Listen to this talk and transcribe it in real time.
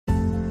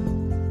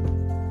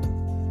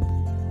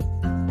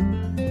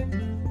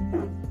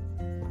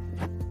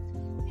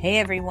Hey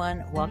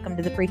everyone, welcome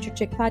to the Preacher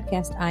Chick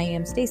podcast. I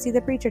am Stacy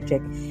the Preacher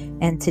Chick,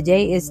 and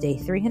today is day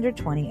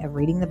 320 of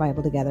reading the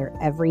Bible together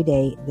every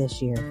day this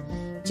year.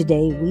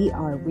 Today we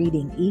are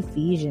reading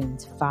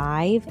Ephesians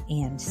 5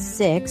 and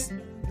 6,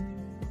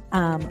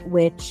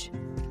 which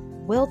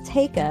will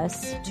take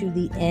us to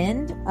the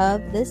end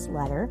of this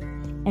letter,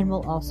 and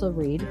we'll also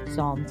read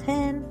Psalm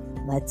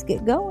 10. Let's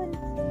get going.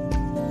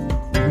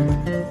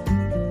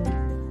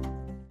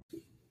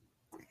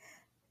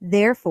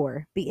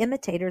 Therefore, be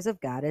imitators of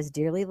God as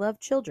dearly loved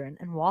children,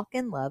 and walk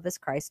in love as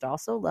Christ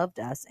also loved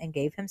us and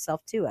gave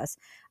himself to us,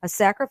 a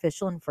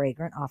sacrificial and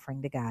fragrant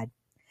offering to God.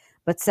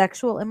 But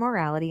sexual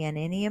immorality and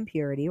any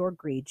impurity or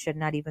greed should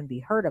not even be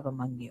heard of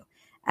among you,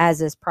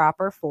 as is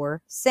proper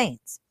for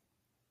saints.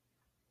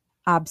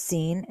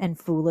 Obscene and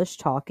foolish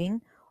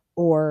talking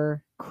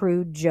or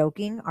crude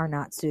joking are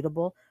not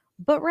suitable,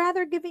 but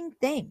rather giving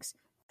thanks.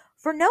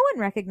 For no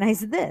one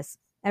recognizes this.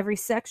 Every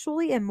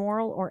sexually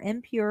immoral or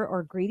impure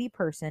or greedy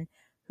person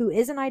who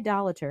is an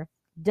idolater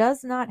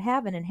does not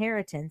have an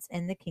inheritance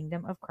in the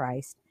kingdom of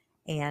Christ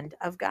and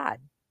of God.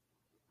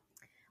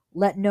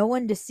 Let no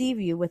one deceive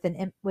you with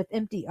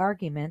empty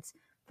arguments,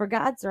 for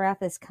God's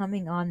wrath is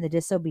coming on the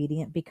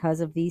disobedient because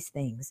of these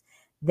things.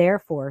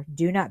 Therefore,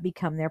 do not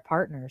become their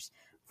partners.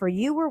 For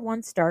you were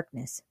once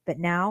darkness, but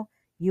now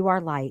you are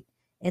light.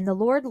 In the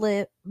Lord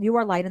you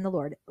are light in the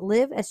Lord.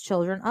 Live as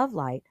children of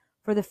light.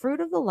 For the fruit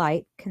of the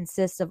light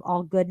consists of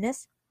all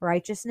goodness,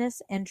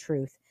 righteousness, and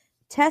truth,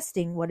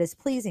 testing what is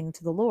pleasing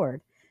to the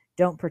Lord.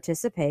 Don't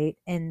participate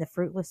in the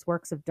fruitless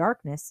works of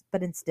darkness,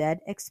 but instead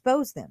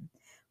expose them.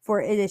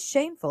 For it is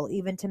shameful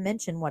even to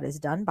mention what is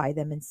done by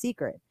them in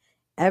secret.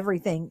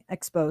 Everything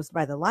exposed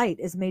by the light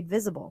is made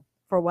visible,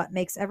 for what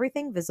makes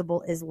everything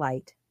visible is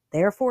light.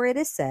 Therefore it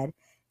is said,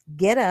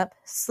 "Get up,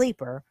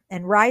 sleeper,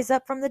 and rise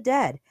up from the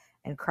dead,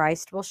 and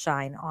Christ will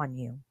shine on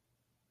you."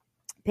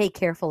 Pay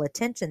careful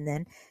attention,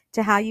 then,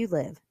 to how you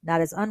live,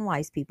 not as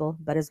unwise people,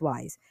 but as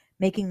wise,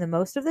 making the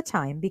most of the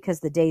time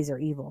because the days are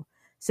evil.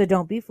 So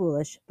don't be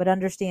foolish, but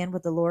understand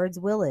what the Lord's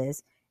will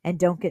is, and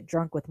don't get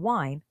drunk with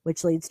wine,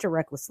 which leads to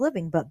reckless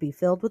living, but be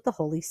filled with the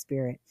Holy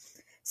Spirit,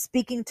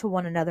 speaking to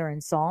one another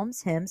in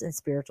psalms, hymns, and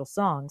spiritual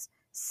songs,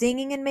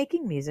 singing and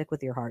making music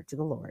with your heart to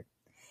the Lord,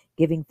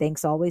 giving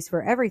thanks always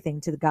for everything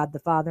to God the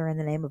Father in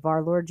the name of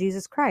our Lord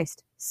Jesus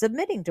Christ,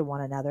 submitting to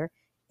one another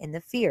in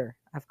the fear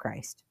of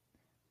Christ.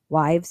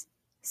 Wives,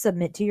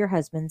 submit to your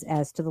husbands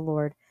as to the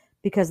Lord,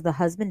 because the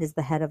husband is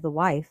the head of the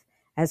wife,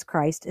 as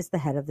Christ is the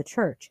head of the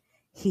church.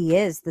 He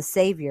is the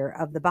Savior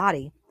of the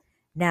body.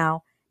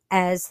 Now,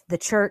 as the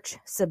church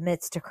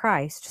submits to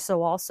Christ,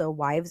 so also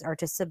wives are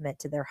to submit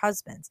to their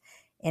husbands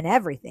in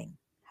everything.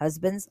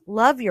 Husbands,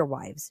 love your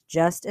wives,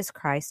 just as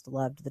Christ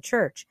loved the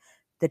church.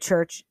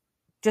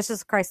 Just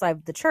as Christ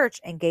loved the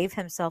church and gave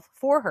himself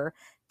for her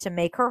to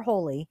make her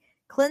holy,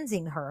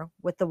 cleansing her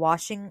with the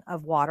washing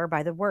of water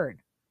by the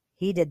word.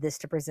 He did this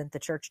to present the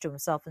church to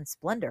himself in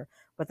splendor,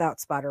 without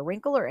spot or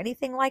wrinkle or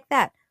anything like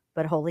that,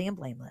 but holy and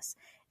blameless.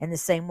 In the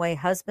same way,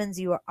 husbands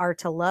are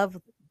to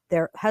love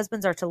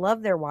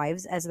their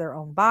wives as their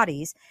own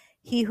bodies.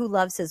 He who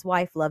loves his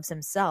wife loves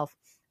himself.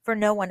 For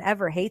no one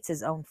ever hates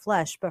his own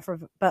flesh,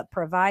 but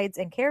provides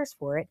and cares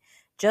for it,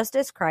 just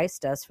as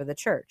Christ does for the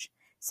church,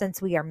 since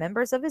we are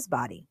members of his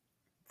body.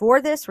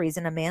 For this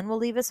reason, a man will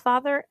leave his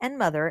father and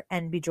mother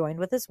and be joined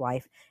with his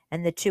wife,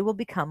 and the two will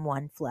become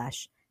one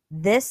flesh.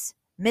 This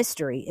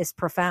mystery is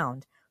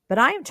profound, but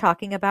I am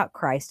talking about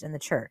Christ and the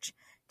church.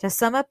 To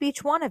sum up,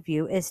 each one of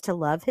you is to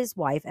love his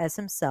wife as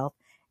himself,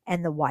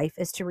 and the wife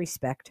is to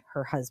respect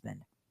her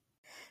husband.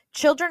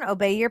 Children,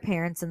 obey your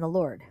parents in the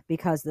Lord,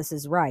 because this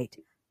is right.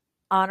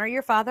 Honor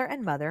your father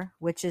and mother,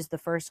 which is the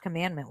first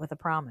commandment with a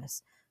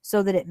promise,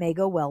 so that it may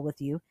go well with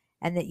you,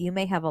 and that you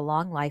may have a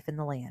long life in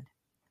the land.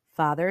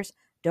 Fathers,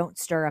 don't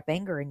stir up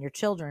anger in your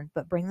children,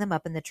 but bring them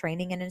up in the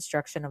training and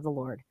instruction of the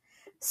Lord.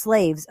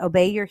 Slaves,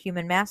 obey your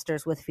human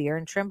masters with fear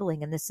and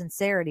trembling in the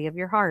sincerity of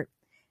your heart,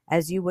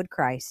 as you would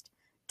Christ.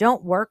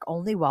 Don't work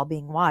only while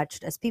being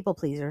watched as people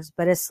pleasers,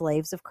 but as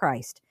slaves of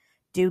Christ.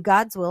 Do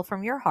God's will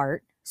from your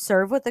heart.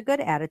 Serve with a good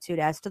attitude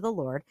as to the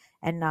Lord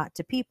and not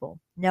to people,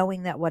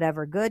 knowing that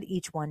whatever good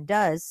each one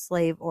does,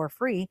 slave or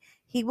free,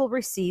 he will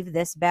receive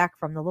this back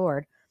from the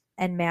Lord.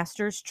 And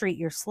masters, treat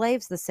your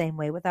slaves the same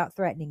way without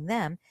threatening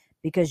them,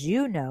 because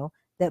you know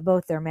that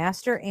both their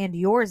master and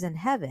yours in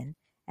heaven,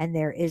 and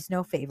there is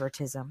no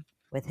favoritism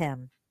with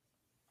him.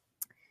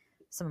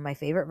 Some of my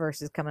favorite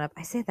verses coming up.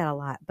 I say that a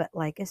lot, but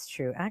it's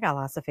true. I got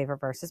lots of favorite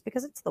verses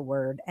because it's the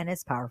word and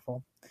it's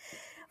powerful.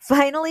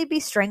 Finally, be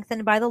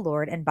strengthened by the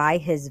Lord and by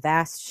his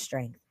vast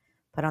strength.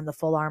 Put on the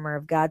full armor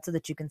of God so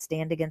that you can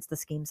stand against the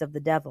schemes of the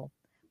devil.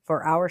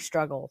 For our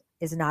struggle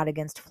is not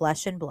against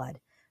flesh and blood,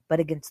 but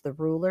against the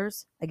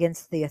rulers,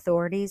 against the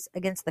authorities,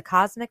 against the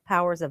cosmic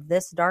powers of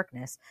this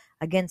darkness,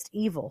 against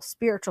evil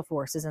spiritual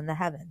forces in the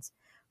heavens.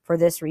 For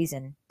this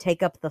reason,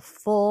 take up the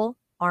full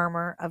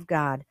armor of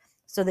God,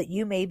 so that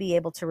you may be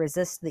able to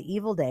resist the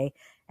evil day,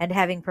 and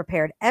having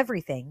prepared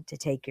everything, to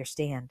take your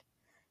stand.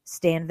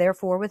 Stand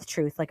therefore with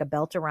truth like a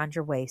belt around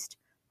your waist,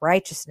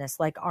 righteousness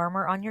like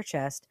armor on your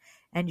chest,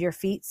 and your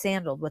feet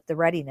sandaled with the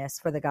readiness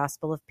for the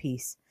gospel of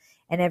peace.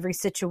 In every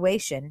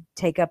situation,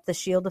 take up the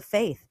shield of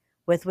faith,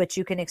 with which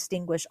you can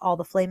extinguish all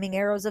the flaming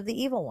arrows of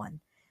the evil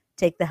one.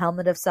 Take the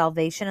helmet of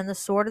salvation and the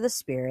sword of the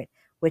Spirit,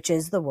 which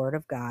is the word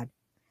of God.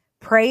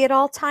 Pray at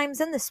all times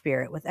in the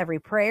Spirit with every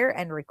prayer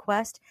and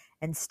request,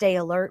 and stay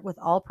alert with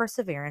all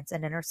perseverance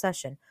and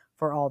intercession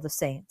for all the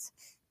saints.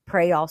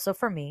 Pray also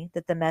for me,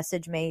 that the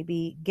message may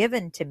be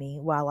given to me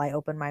while I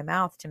open my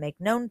mouth to make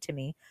known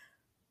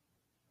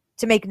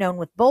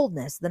with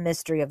boldness the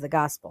mystery of the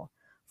gospel.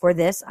 For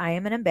this I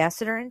am an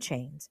ambassador in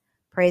chains.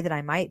 Pray that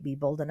I might be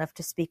bold enough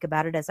to speak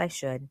about it as I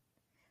should.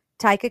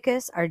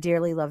 Tychicus, our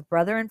dearly loved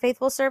brother and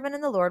faithful servant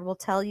in the Lord, will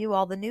tell you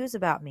all the news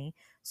about me,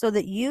 so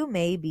that you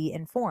may be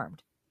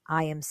informed.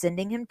 I am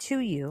sending him to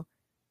you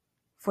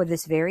for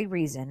this very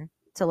reason,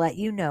 to let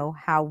you know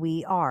how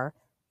we are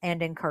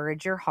and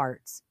encourage your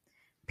hearts.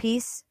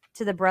 Peace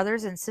to the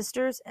brothers and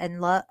sisters, and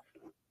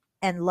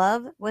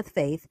love with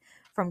faith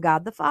from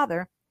God the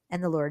Father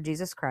and the Lord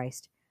Jesus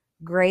Christ.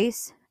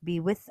 Grace be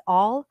with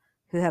all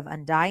who have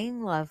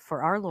undying love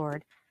for our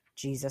Lord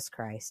Jesus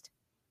Christ.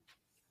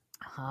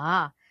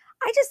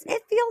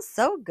 It feels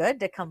so good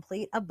to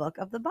complete a book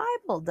of the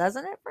Bible,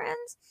 doesn't it,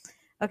 friends?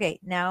 Okay,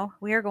 now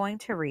we are going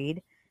to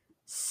read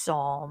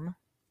Psalm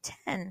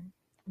 10.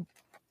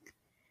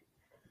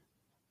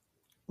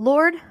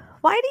 Lord,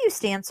 why do you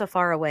stand so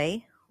far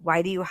away?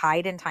 Why do you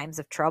hide in times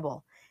of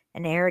trouble?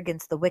 In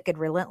arrogance, the wicked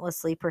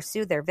relentlessly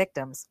pursue their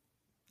victims.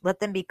 Let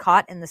them be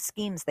caught in the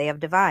schemes they have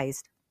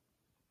devised.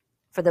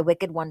 For the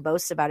wicked one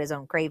boasts about his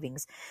own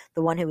cravings.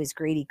 The one who is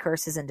greedy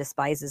curses and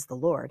despises the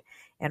Lord.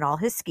 In all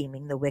his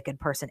scheming, the wicked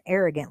person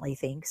arrogantly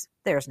thinks,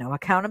 there's no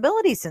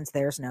accountability since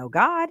there's no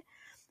God.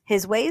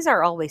 His ways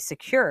are always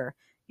secure.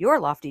 Your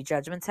lofty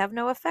judgments have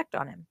no effect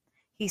on him.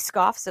 He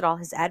scoffs at all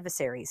his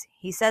adversaries.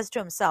 He says to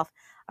himself,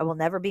 I will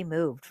never be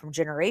moved. From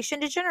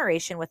generation to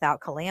generation without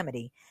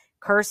calamity.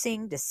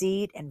 Cursing,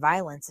 deceit, and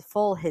violence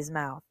fill his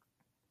mouth.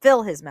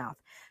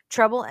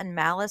 Trouble and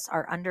malice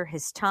are under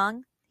his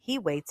tongue. He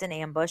waits in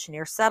ambush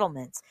near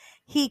settlements.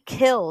 He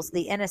kills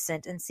the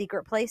innocent in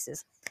secret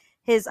places.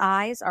 His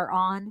eyes are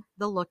on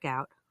the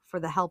lookout for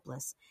the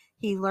helpless.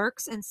 He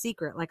lurks in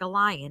secret like a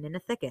lion in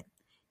a thicket.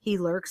 He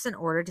lurks in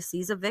order to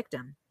seize a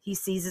victim. He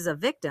seizes a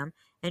victim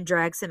and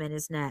drags him in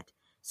his net.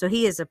 So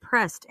he is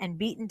oppressed and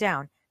beaten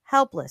down.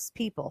 Helpless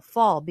people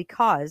fall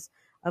because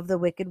of the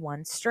wicked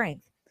one's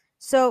strength.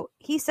 So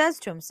he says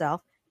to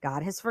himself,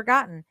 God has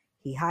forgotten.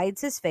 He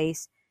hides his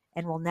face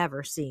and will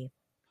never see.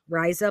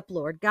 Rise up,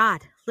 Lord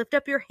God. Lift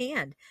up your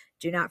hand.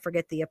 Do not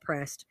forget the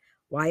oppressed.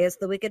 Why has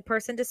the wicked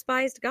person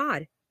despised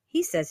God?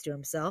 He says to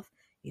himself,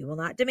 you will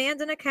not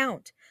demand an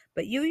account,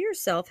 but you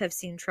yourself have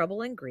seen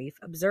trouble and grief,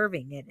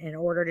 observing it in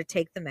order to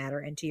take the matter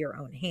into your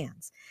own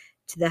hands.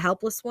 To the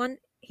helpless one,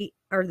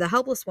 the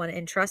helpless one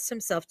entrusts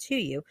himself to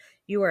you.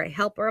 You are a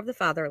helper of the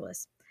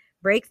fatherless.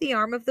 Break the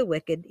arm of the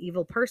wicked,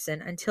 evil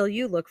person until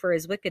you look for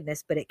his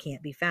wickedness, but it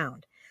can't be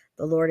found.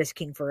 The Lord is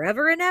king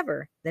forever and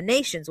ever. The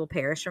nations will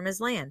perish from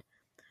his land.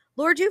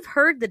 Lord, you've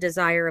heard the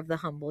desire of the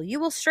humble. You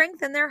will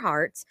strengthen their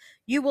hearts.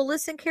 You will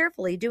listen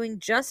carefully, doing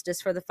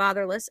justice for the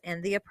fatherless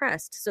and the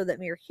oppressed, so that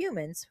mere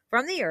humans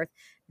from the earth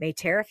may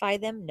terrify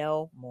them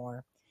no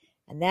more.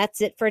 And that's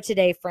it for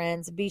today,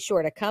 friends. Be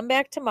sure to come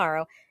back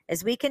tomorrow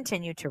as we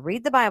continue to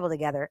read the Bible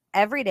together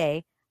every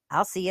day.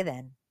 I'll see you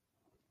then.